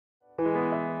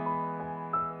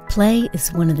Play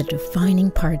is one of the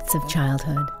defining parts of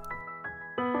childhood.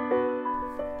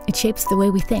 It shapes the way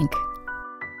we think,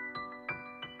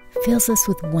 fills us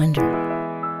with wonder,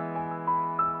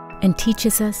 and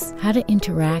teaches us how to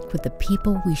interact with the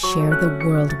people we share the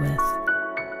world with.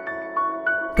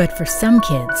 But for some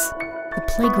kids, the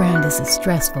playground is a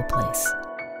stressful place,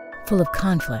 full of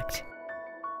conflict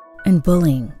and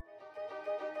bullying.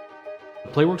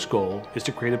 The Playworks' goal is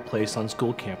to create a place on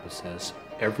school campuses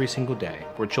every single day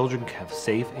where children can have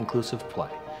safe, inclusive play.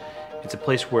 It's a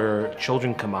place where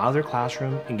children come out of their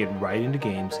classroom and get right into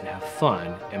games and have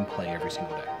fun and play every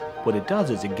single day. What it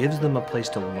does is it gives them a place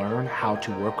to learn how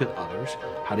to work with others,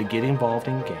 how to get involved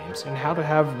in games, and how to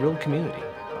have real community.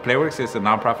 Playworks is a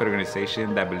nonprofit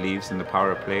organization that believes in the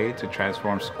power of play to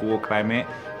transform school climate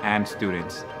and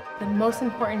students. The most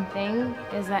important thing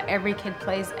is that every kid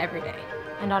plays every day.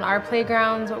 And on our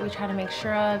playgrounds, what we try to make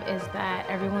sure of is that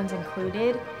everyone's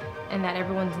included and that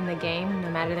everyone's in the game,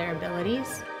 no matter their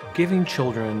abilities. Giving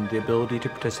children the ability to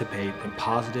participate in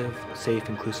positive, safe,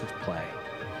 inclusive play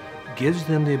gives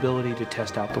them the ability to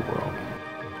test out the world,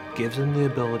 gives them the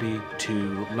ability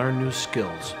to learn new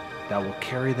skills that will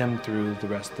carry them through the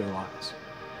rest of their lives.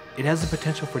 It has the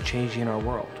potential for changing our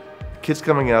world. Kids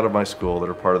coming out of my school that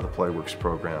are part of the Playworks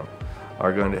program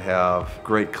are going to have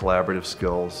great collaborative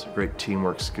skills, great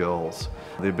teamwork skills,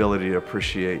 the ability to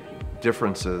appreciate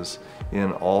differences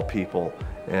in all people,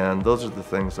 and those are the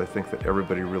things I think that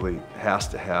everybody really has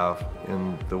to have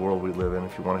in the world we live in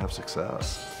if you want to have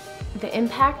success. The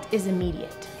impact is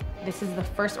immediate. This is the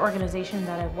first organization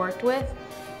that I've worked with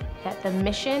that the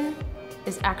mission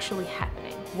is actually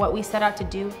happening. What we set out to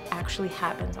do actually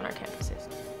happens on our campuses.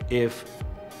 If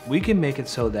we can make it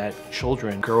so that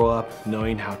children grow up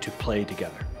knowing how to play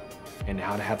together and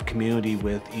how to have community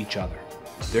with each other,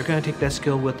 they're going to take that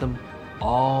skill with them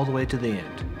all the way to the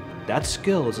end. That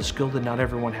skill is a skill that not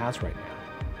everyone has right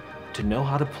now. To know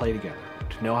how to play together,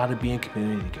 to know how to be in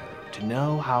community together, to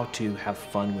know how to have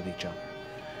fun with each other.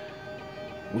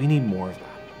 We need more of that.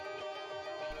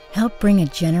 Help bring a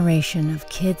generation of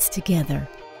kids together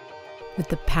with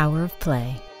the power of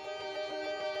play.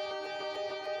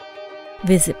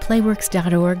 Visit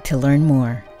playworks.org to learn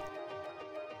more.